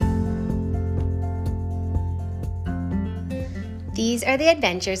These are the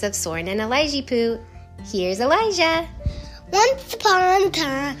adventures of Soren and Elijah Poo. Here's Elijah. Once upon a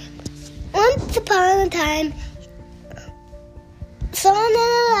time, Soren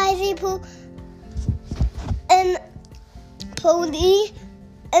and Elijah Poo and Polly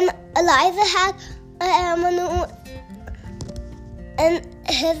and Eliza had an animal, and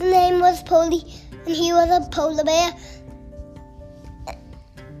his name was Polly, and he was a polar bear.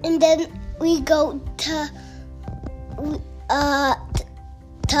 And then we go to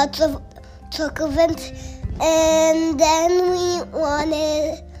Tuckavant, and then we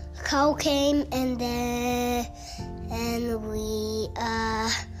wanted a cow came, and then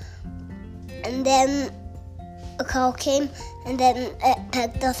a cow came, and then it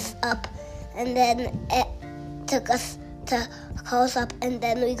picked us up, and then it took us to close up, and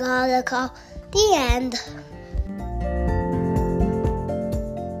then we got a cow. The end.